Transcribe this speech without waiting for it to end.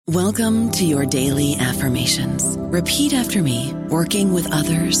Welcome to your daily affirmations. Repeat after me. Working with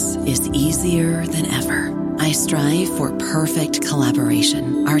others is easier than ever. I strive for perfect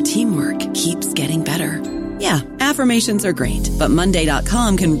collaboration. Our teamwork keeps getting better. Yeah, affirmations are great, but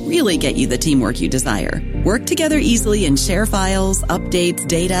Monday.com can really get you the teamwork you desire. Work together easily and share files, updates,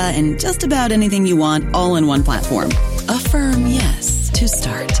 data, and just about anything you want all in one platform. Affirm yes to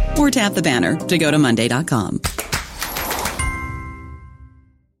start, or tap the banner to go to Monday.com.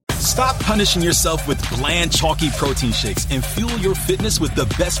 Stop punishing yourself with bland, chalky protein shakes and fuel your fitness with the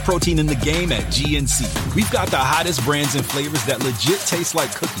best protein in the game at GNC. We've got the hottest brands and flavors that legit taste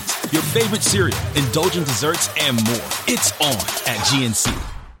like cookies, your favorite cereal, indulgent desserts, and more. It's on at GNC.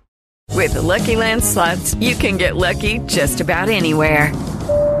 With the Lucky Land Slots, you can get lucky just about anywhere.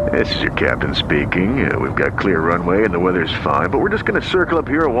 This is your captain speaking. We've got clear runway and the weather's fine, but we're just going to circle up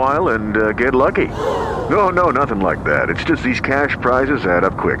here a while and get lucky. No, nothing like that. It's just these cash prizes add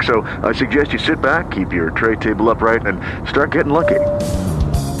up quick. So I suggest you sit back, keep your tray table upright, and start getting lucky.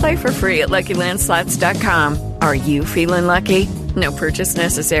 Play for free at LuckyLandSlots.com. Are you feeling lucky? No purchase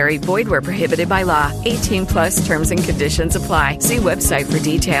necessary. Void where prohibited by law. 18 plus terms and conditions apply. See website for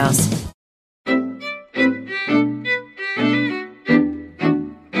details.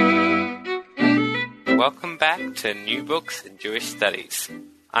 Welcome back to New Books in Jewish Studies.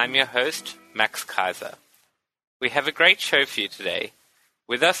 I'm your host, Max Kaiser. We have a great show for you today.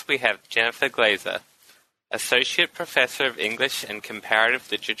 With us we have Jennifer Glazer, Associate Professor of English and Comparative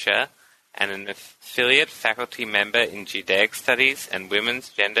Literature and an affiliate faculty member in Judaic Studies and Women's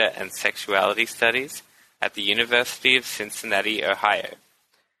Gender and Sexuality Studies at the University of Cincinnati, Ohio.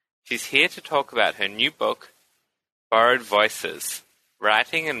 She's here to talk about her new book, Borrowed Voices,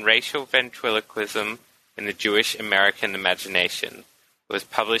 Writing and Racial Ventriloquism in the Jewish American Imagination. It was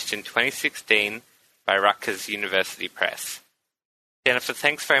published in 2016 by Rutgers University Press. Jennifer,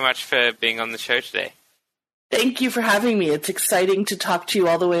 thanks very much for being on the show today. Thank you for having me. It's exciting to talk to you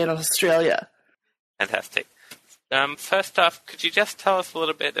all the way in Australia. Fantastic. First off, could you just tell us a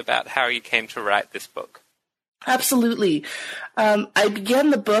little bit about how you came to write this book? Absolutely. I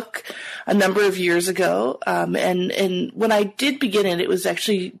began the book a number of years ago, and when I did begin it, it was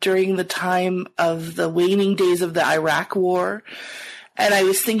actually during the time of the waning days of the Iraq War, and I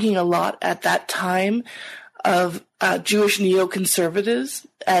was thinking a lot at that time of Jewish neoconservatives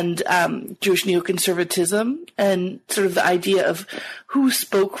and Jewish neoconservatism, and sort of the idea of who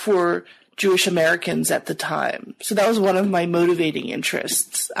spoke for Jewish Americans at the time. So that was one of my motivating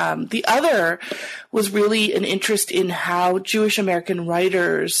interests. The other was really an interest in how Jewish American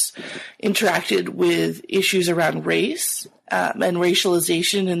writers interacted with issues around race and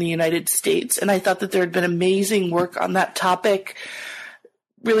racialization in the United States. And I thought that there had been amazing work on that topic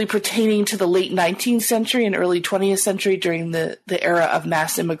really pertaining to the late 19th century and early 20th century during the era of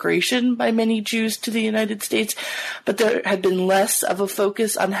mass immigration by many Jews to the United States. But there had been less of a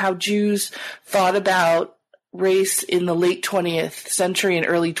focus on how Jews thought about race in the late 20th century and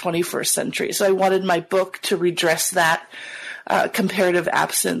early 21st century. So I wanted my book to redress that comparative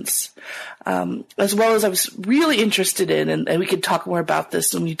absence, as well as I was really interested in, and we could talk more about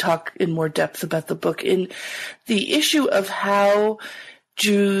this when we talk in more depth about the book, in the issue of how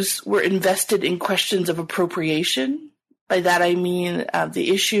Jews were invested in questions of appropriation. By that I mean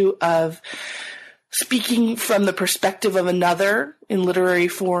the issue of speaking from the perspective of another in literary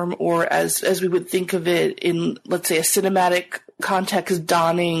form, or as we would think of it in, let's say, a cinematic context,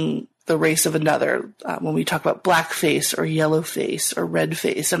 donning the race of another, when we talk about blackface or yellowface or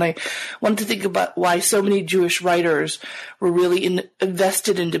redface. And I wanted to think about why so many Jewish writers were really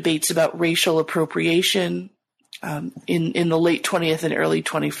invested in debates about racial appropriation, in the late 20th and early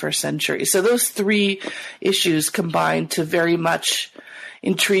 21st century. So those three issues combined to very much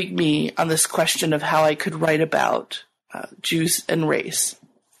intrigue me on this question of how I could write about Jews and race.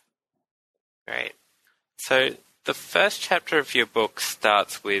 Great. So the first chapter of your book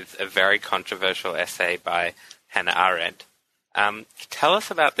starts with a very controversial essay by Hannah Arendt. Tell us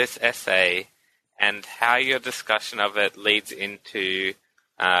about this essay and how your discussion of it leads into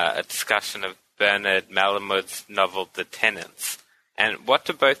a discussion of Bernard Malamud's novel The Tenants. And what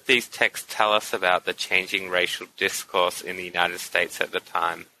do both these texts tell us about the changing racial discourse in the United States at the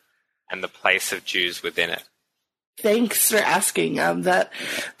time and the place of Jews within it? Thanks for asking. That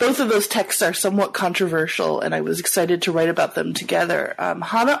both of those texts are somewhat controversial, and I was excited to write about them together.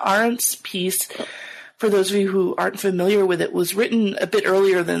 Hannah Arendt's piece for those of you who aren't familiar with it, was written a bit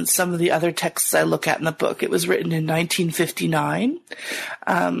earlier than some of the other texts I look at in the book. It was written in 1959,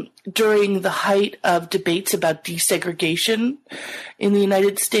 during the height of debates about desegregation in the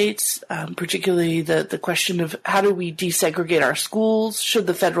United States, particularly the question of how do we desegregate our schools? Should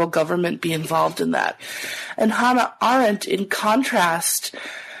the federal government be involved in that? And Hannah Arendt, in contrast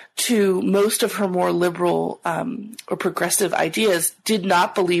to most of her more liberal or progressive ideas, did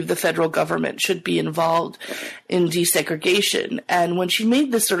not believe the federal government should be involved in desegregation. And when she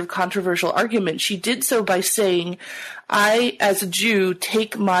made this sort of controversial argument, she did so by saying, I, as a Jew,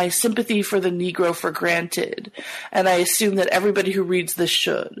 take my sympathy for the Negro for granted, and I assume that everybody who reads this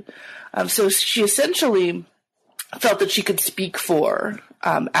should. So she essentially felt that she could speak for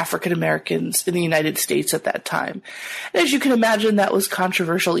African Americans in the United States at that time. And as you can imagine, that was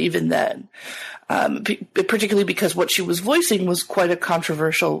controversial even then, particularly because what she was voicing was quite a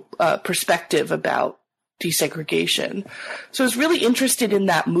controversial perspective about desegregation. So I was really interested in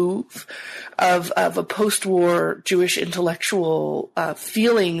that move of a post-war Jewish intellectual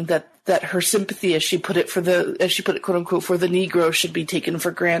feeling that her sympathy, as she put it, quote unquote, for the Negro should be taken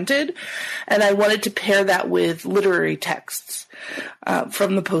for granted. And I wanted to pair that with literary texts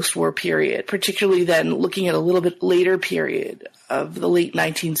from the post-war period, particularly then looking at a little bit later period of the late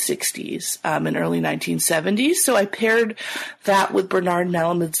 1960s and early 1970s. So I paired that with Bernard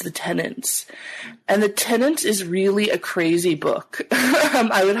Malamud's The Tenants. And The Tenants is really a crazy book.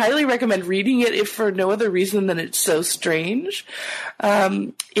 I would highly recommend reading it, if for no other reason than it's so strange.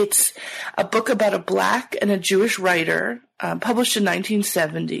 It's a book about a Black and a Jewish writer, published in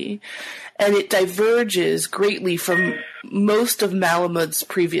 1970, and it diverges greatly from most of Malamud's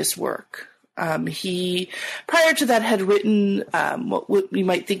previous work. He, prior to that, had written what you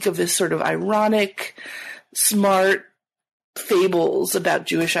might think of as sort of ironic, smart fables about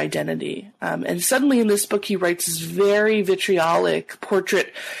Jewish identity. And suddenly in this book, he writes this very vitriolic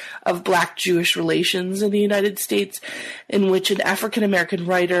portrait of Black-Jewish relations in the United States, in which an African-American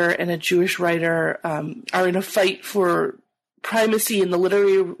writer and a Jewish writer are in a fight for primacy in the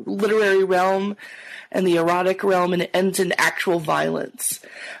literary realm and the erotic realm, and it ends in actual violence.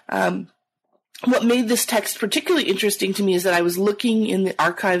 What made this text particularly interesting to me is that I was looking in the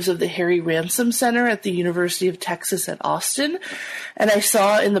archives of the Harry Ransom Center at the University of Texas at Austin, and I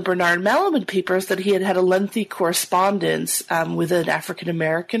saw in the Bernard Malamud papers that he had had a lengthy correspondence with an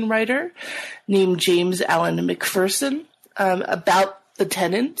African-American writer named James Allen McPherson about The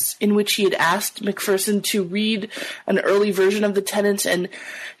Tenants, in which he had asked McPherson to read an early version of The Tenants and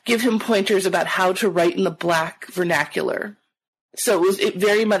give him pointers about how to write in the Black vernacular. So it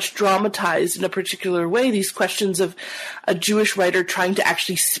very much dramatized in a particular way these questions of a Jewish writer trying to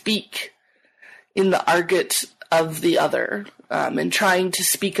actually speak in the argot of the other, and trying to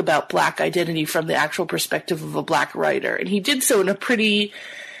speak about Black identity from the actual perspective of a Black writer. And he did so in a pretty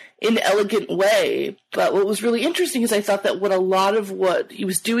inelegant way. But what was really interesting is I thought that a lot of what he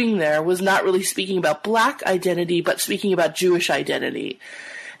was doing there was not really speaking about Black identity, but speaking about Jewish identity,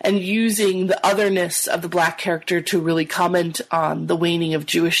 and using the otherness of the Black character to really comment on the waning of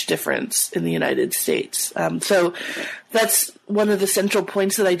Jewish difference in the United States. So that's one of the central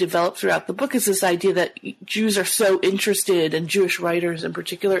points that I developed throughout the book, is this idea that Jews are so interested, and Jewish writers in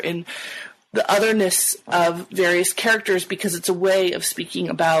particular, in the otherness of various characters, because it's a way of speaking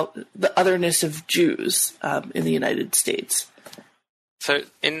about the otherness of Jews in the United States. So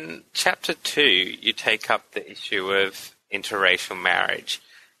in Chapter 2, you take up the issue of interracial marriage,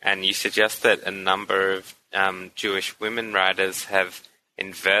 and you suggest that a number of Jewish women writers have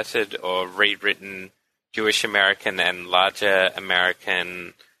inverted or rewritten Jewish American and larger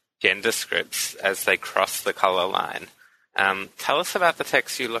American gender scripts as they cross the color line. Tell us about the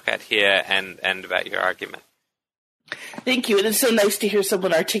text you look at here and about your argument. Thank you. And it's so nice to hear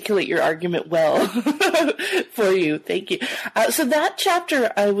someone articulate your argument well for you. Thank you. So that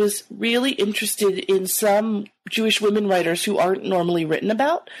chapter, I was really interested in some Jewish women writers who aren't normally written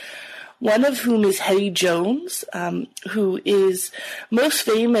about, one of whom is Hetty Jones, who is most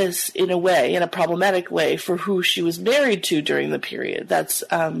famous in a way, in a problematic way, for who she was married to during the period. That's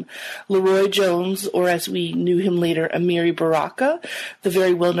Leroy Jones, or as we knew him later, Amiri Baraka, the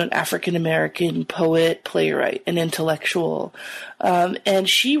very well-known African-American poet, playwright, and intellectual. And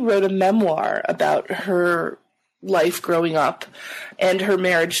she wrote a memoir about her life growing up and her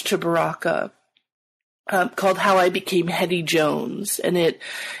marriage to Baraka, called How I Became Hetty Jones, and it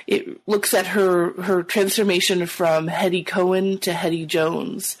looks at her transformation from Hetty Cohen to Hetty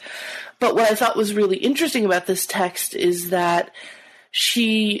Jones. But what I thought was really interesting about this text is that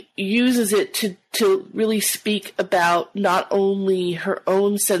she uses it to really speak about not only her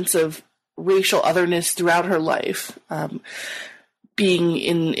own sense of racial otherness throughout her life, being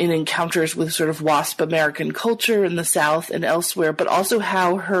in encounters with sort of WASP American culture in the South and elsewhere, but also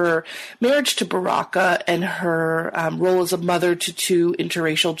how her marriage to Baraka and her role as a mother to two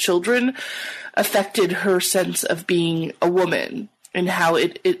interracial children affected her sense of being a woman, and how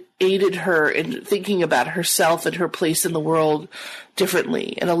it aided her in thinking about herself and her place in the world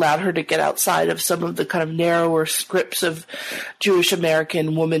differently, and allowed her to get outside of some of the kind of narrower scripts of Jewish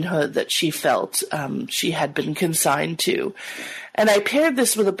American womanhood that she felt she had been consigned to. And I paired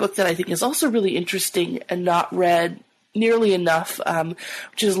this with a book that I think is also really interesting and not read nearly enough,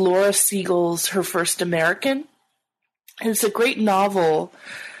 which is Laura Siegel's Her First American. And it's a great novel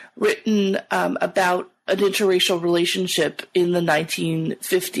written about an interracial relationship in the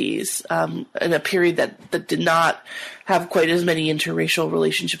 1950s, in a period that did not have quite as many interracial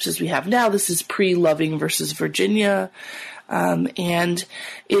relationships as we have now. This is pre-Loving versus Virginia. And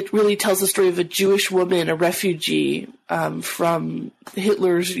it really tells the story of a Jewish woman, a refugee from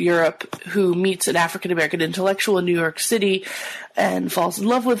Hitler's Europe, who meets an African-American intellectual in New York City and falls in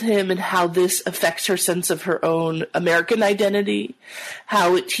love with him, and how this affects her sense of her own American identity,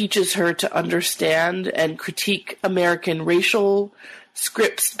 how it teaches her to understand and critique American racial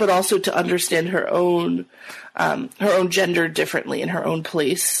scripts, but also to understand her own gender differently and her own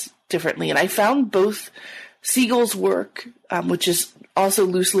place differently. And I found both Siegel's work, which is also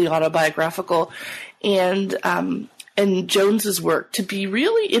loosely autobiographical, and Jones's work to be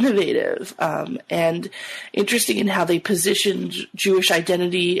really innovative and interesting in how they positioned Jewish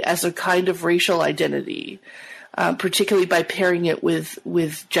identity as a kind of racial identity, particularly by pairing it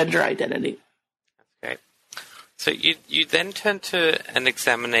with gender identity. Okay. So you then turn to an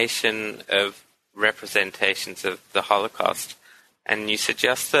examination of representations of the Holocaust, and you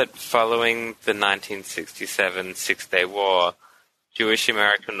suggest that following the 1967 Six-Day War, Jewish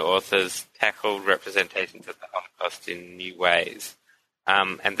American authors tackled representations of the Holocaust in new ways,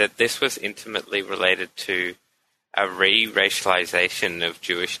 and that this was intimately related to a re-racialization of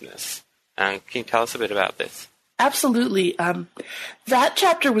Jewishness. Can you tell us a bit about this? Absolutely. That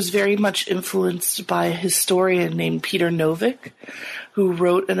chapter was very much influenced by a historian named Peter Novick, who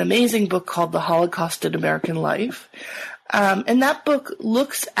wrote an amazing book called The Holocaust in American Life. And that book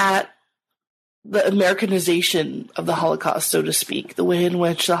looks at the Americanization of the Holocaust, so to speak, the way in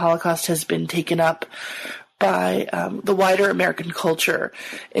which the Holocaust has been taken up by the wider American culture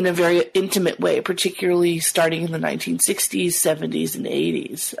in a very intimate way, particularly starting in the 1960s, 70s, and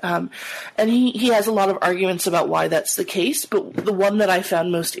 80s. And he has a lot of arguments about why that's the case, but the one that I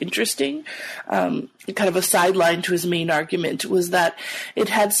found most interesting, kind of a sideline to his main argument, was that it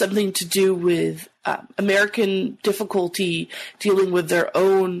had something to do with American difficulty dealing with their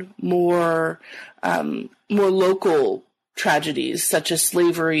own more local tragedies, such as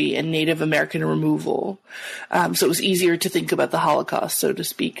slavery and Native American removal. So it was easier to think about the Holocaust, so to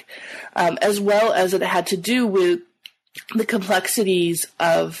speak, as well as it had to do with the complexities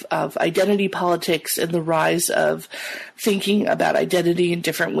of identity politics and the rise of thinking about identity in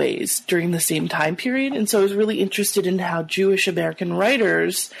different ways during the same time period. And so I was really interested in how Jewish American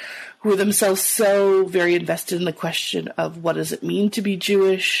writers, who were themselves so very invested in the question of what does it mean to be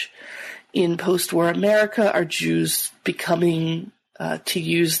Jewish in post-war America, are Jews becoming, to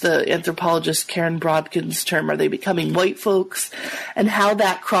use the anthropologist Karen Brodkin's term, are they becoming white folks, and how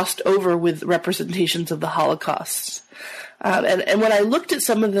that crossed over with representations of the Holocaust. And when I looked at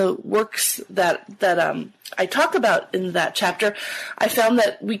some of the works that I talk about in that chapter, I found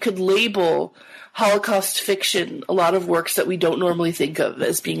that we could label Holocaust fiction a lot of works that we don't normally think of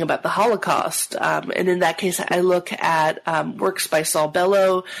as being about the Holocaust. And in that case, I look at works by Saul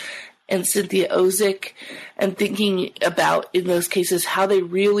Bellow and Cynthia Ozick, and thinking about, in those cases, how they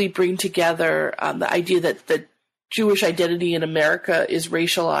really bring together the idea that the Jewish identity in America is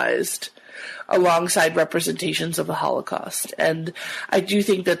racialized alongside representations of the Holocaust. And I do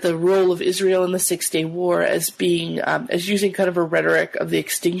think that the role of Israel in the Six-Day War as being, as using kind of a rhetoric of the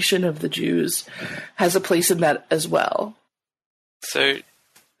extinction of the Jews, has a place in that as well. So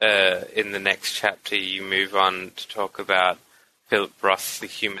in the next chapter, you move on to talk about Philip Roth's The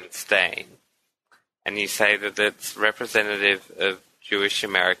Human Stain, and you say that it's representative of Jewish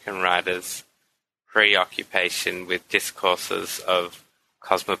American writers' preoccupation with discourses of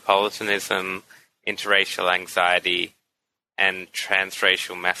cosmopolitanism, interracial anxiety, and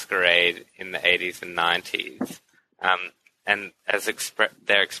transracial masquerade in the 80s and 90s, and as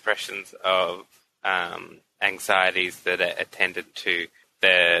their expressions of anxieties that are attended to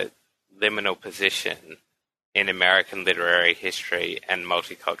their liminal position in American literary history and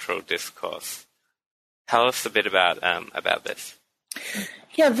multicultural discourse. Tell us a bit about this.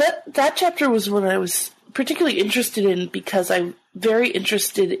 Yeah, that chapter was one I was particularly interested in because I'm very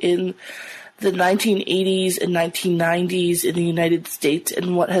interested in the 1980s and 1990s in the United States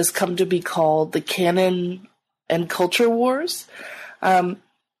and what has come to be called the canon and culture wars.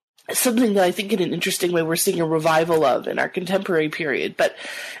 Something that I think in an interesting way we're seeing a revival of in our contemporary period. But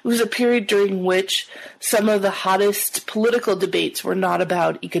it was a period during which some of the hottest political debates were not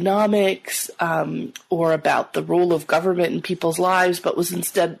about economics or about the role of government in people's lives, but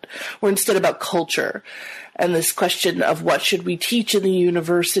were instead about culture. And this question of what should we teach in the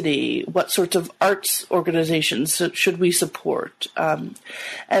university, what sorts of arts organizations should we support.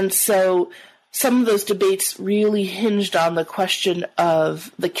 And so some of those debates really hinged on the question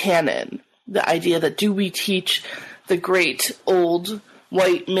of the canon, the idea that do we teach the great old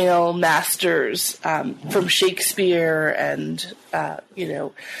white male masters from Shakespeare and,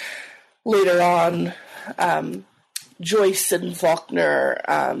 later on Joyce and Faulkner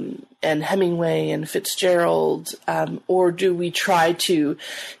and Hemingway and Fitzgerald, or do we try to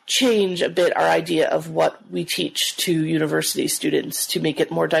change a bit our idea of what we teach to university students to make it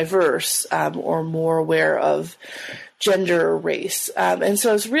more diverse or more aware of gender or race? And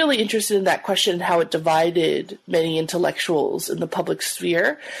so I was really interested in that question and how it divided many intellectuals in the public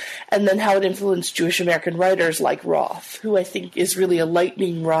sphere, and then how it influenced Jewish American writers like Roth, who I think is really a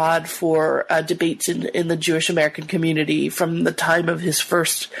lightning rod for debates in the Jewish American community from the time of his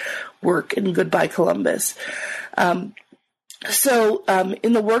first work in Goodbye Columbus. So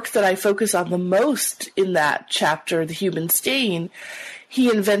in the work that I focus on the most in that chapter, The Human Stain,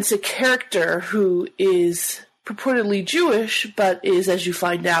 he invents a character who is purportedly Jewish, but is, as you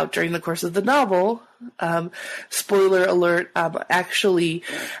find out during the course of the novel, spoiler alert, actually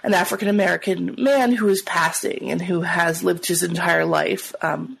an African-American man who is passing and who has lived his entire life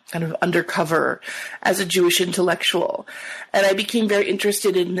kind of undercover as a Jewish intellectual. And I became very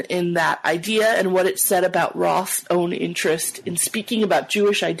interested in that idea and what it said about Roth's own interest in speaking about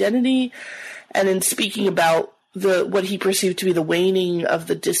Jewish identity and in speaking about what he perceived to be the waning of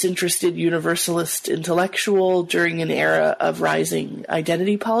the disinterested universalist intellectual during an era of rising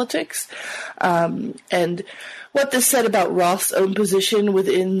identity politics. And what this said about Roth's own position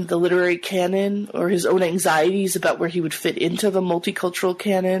within the literary canon, or his own anxieties about where he would fit into the multicultural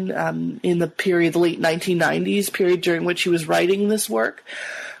canon in the period, the late 1990s period during which he was writing this work.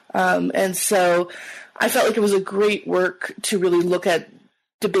 And so I felt like it was a great work to really look at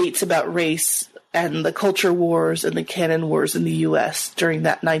debates about race and the culture wars and the canon wars in the U.S. during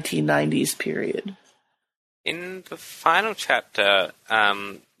that 1990s period. In the final chapter,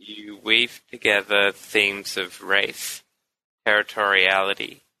 you weave together themes of race,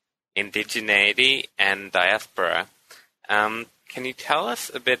 territoriality, indigeneity, and diaspora. Can you tell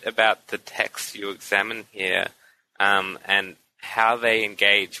us a bit about the texts you examine here and how they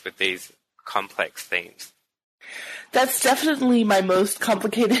engage with these complex themes? That's definitely my most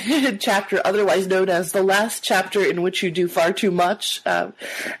complicated chapter, otherwise known as the last chapter in which you do far too much and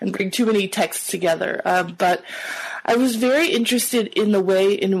bring too many texts together. But I was very interested in the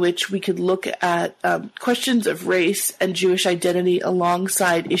way in which we could look at questions of race and Jewish identity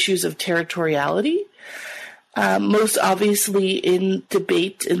alongside issues of territoriality. Most obviously in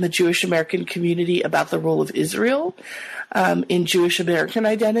debate in the Jewish American community about the role of Israel in Jewish American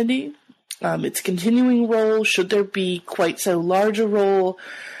identity. Its continuing role, should there be quite so large a role?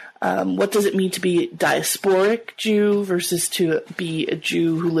 What does it mean to be a diasporic Jew versus to be a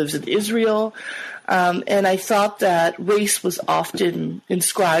Jew who lives in Israel? And I thought that race was often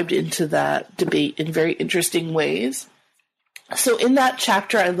inscribed into that debate in very interesting ways. So in that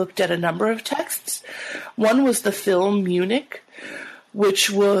chapter, I looked at a number of texts. One was the film Munich, which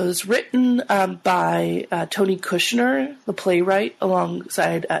was written by Tony Kushner, the playwright,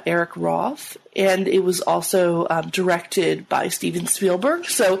 alongside Eric Roth, and it was also directed by Steven Spielberg.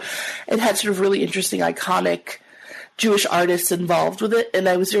 So it had sort of really interesting, iconic Jewish artists involved with it, and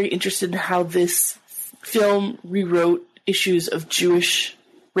I was very interested in how this film rewrote issues of Jewish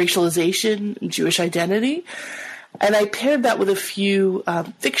racialization and Jewish identity. And I paired that with a few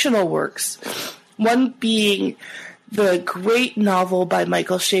fictional works, one being the great novel by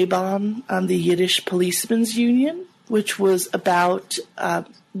Michael Chabon, The Yiddish Policemen's Union, which was about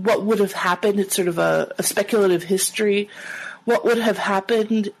what would have happened. It's sort of a speculative history. What would have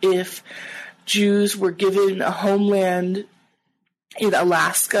happened if Jews were given a homeland in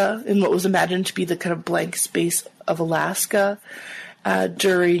Alaska, in what was imagined to be the kind of blank space of Alaska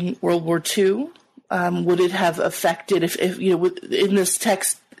during World War II? Would it have affected, if in this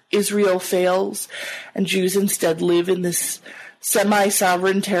text, Israel fails and Jews instead live in this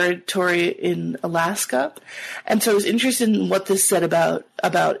semi-sovereign territory in Alaska. And so I was interested in what this said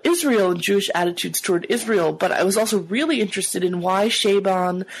about Israel and Jewish attitudes toward Israel, but I was also really interested in why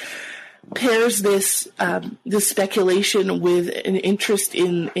Chabon pairs this speculation with an interest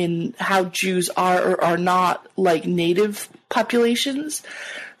in how Jews are or are not like native populations.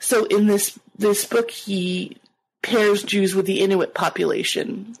 So in this book, he pairs Jews with the Inuit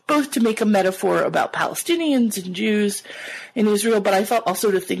population, both to make a metaphor about Palestinians and Jews in Israel, but I thought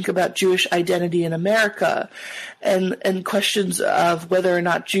also to think about Jewish identity in America and questions of whether or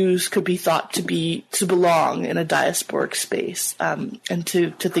not Jews could be thought to belong in a diasporic space, and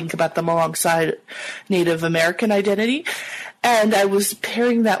to think about them alongside Native American identity. And I was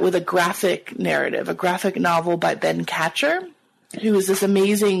pairing that with a graphic narrative, a graphic novel by Ben Katcher, who is this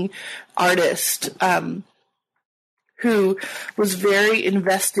amazing artist, who was very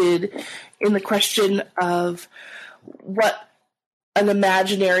invested in the question of what an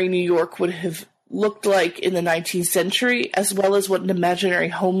imaginary New York would have looked like in the 19th century, as well as what an imaginary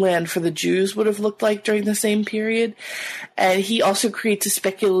homeland for the Jews would have looked like during the same period. And he also creates a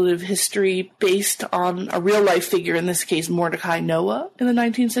speculative history based on a real-life figure, in this case Mordecai Noah, in the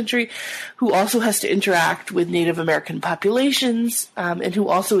 19th century, who also has to interact with Native American populations, and who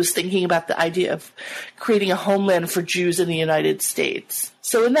also is thinking about the idea of creating a homeland for Jews in the United States.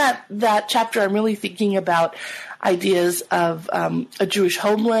 So in that chapter, I'm really thinking about ideas of a Jewish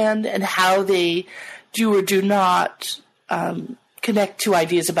homeland and how they do or do not connect to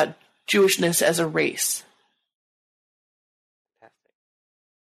ideas about Jewishness as a race.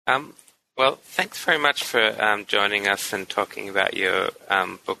 Well, thanks very much for joining us and talking about your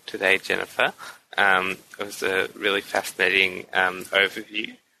book today, Jennifer. It was a really fascinating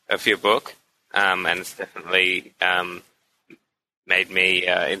overview of your book, and it's definitely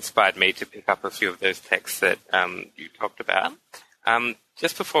inspired me to pick up a few of those texts that you talked about.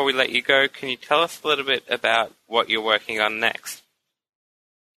 Just before we let you go, can you tell us a little bit about what you're working on next?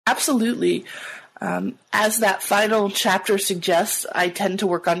 Absolutely. As that final chapter suggests, I tend to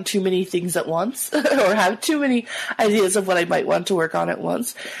work on too many things at once, or have too many ideas of what I might want to work on at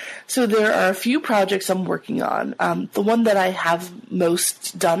once. So there are a few projects I'm working on. The one that I have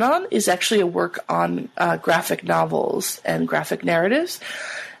most done on is actually a work on graphic novels and graphic narratives.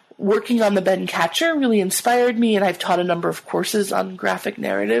 Working on the Ben Katcher really inspired me, and I've taught a number of courses on graphic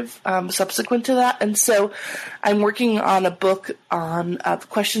narrative subsequent to that. And so I'm working on a book on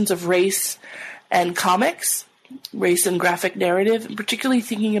questions of race and comics, race and graphic narrative, and particularly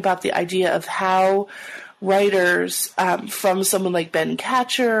thinking about the idea of how writers from someone like Ben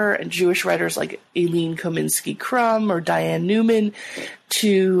Katcher and Jewish writers like Eileen Kominsky-Crumb or Diane Newman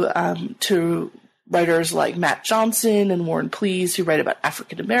to writers like Matt Johnson and Warren Pleas who write about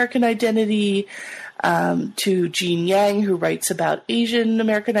African American identity, to Jean Yang who writes about Asian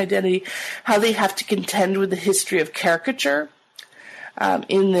American identity, how they have to contend with the history of caricature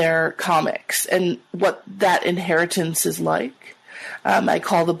in their comics and what that inheritance is like. I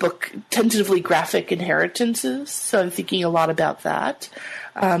call the book tentatively Graphic Inheritances, so I'm thinking a lot about that.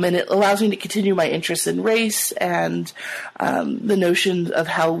 And it allows me to continue my interest in race and the notion of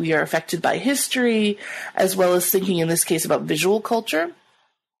how we are affected by history, as well as thinking in this case about visual culture.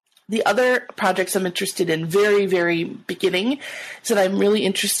 The other projects I'm interested in, very, very beginning, is that I'm really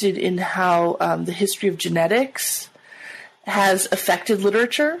interested in how the history of genetics has affected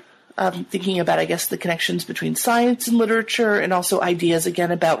literature. Thinking about, I guess, the connections between science and literature, and also ideas,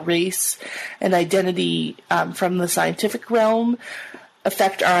 again, about race and identity from the scientific realm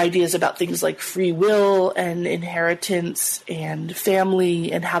affect our ideas about things like free will and inheritance and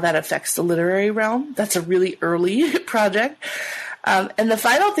family and how that affects the literary realm. That's a really early project. And the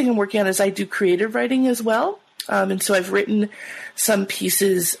final thing I'm working on is I do creative writing as well. And so I've written some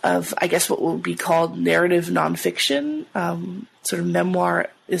pieces of, I guess, what will be called narrative nonfiction, sort of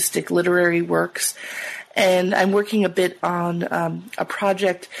memoiristic literary works. And I'm working a bit on a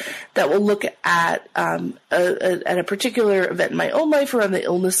project that will look at a particular event in my own life around the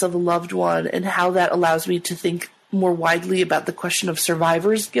illness of a loved one and how that allows me to think more widely about the question of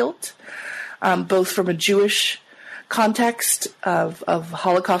survivor's guilt, both from a Jewish context of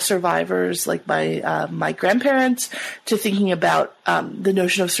Holocaust survivors like my grandparents to thinking about the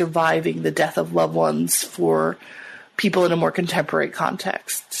notion of surviving the death of loved ones for people in a more contemporary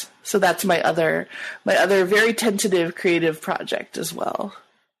context. So that's my other very tentative creative project as well.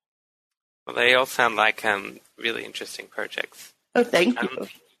 Well, they all sound like really interesting projects. Oh, thank you.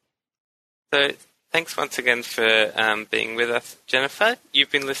 So thanks once again for being with us, Jennifer.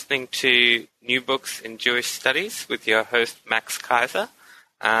 You've been listening to New Books in Jewish Studies with your host, Max Kaiser.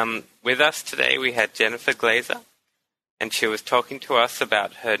 With us today we had Jennifer Glazer. and she was talking to us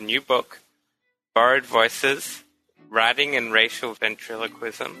about her new book, Borrowed Voices, Writing and Racial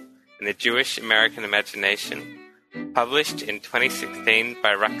Ventriloquism in the Jewish American Imagination, published in 2016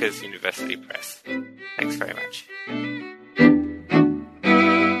 by Rutgers University Press. Thanks very much.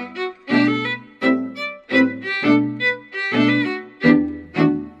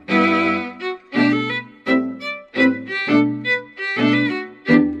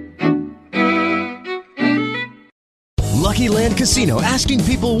 Lucky Land Casino, asking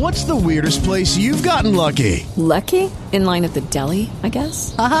people, what's the weirdest place you've gotten lucky? Lucky? In line at the deli, I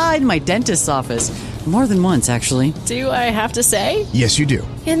guess? Aha, in my dentist's office. More than once, actually. Do I have to say? Yes, you do.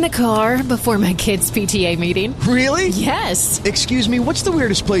 In the car before my kids' PTA meeting. Really? Yes. Excuse me, what's the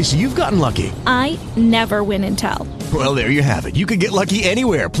weirdest place you've gotten lucky? I never win and tell. Well, there you have it. You can get lucky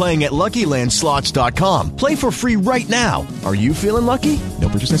anywhere, playing at LuckyLandSlots.com. Play for free right now. Are you feeling lucky? No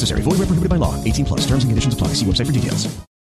purchase necessary. Void where prohibited by law. 18+. Terms and conditions apply. See website for details.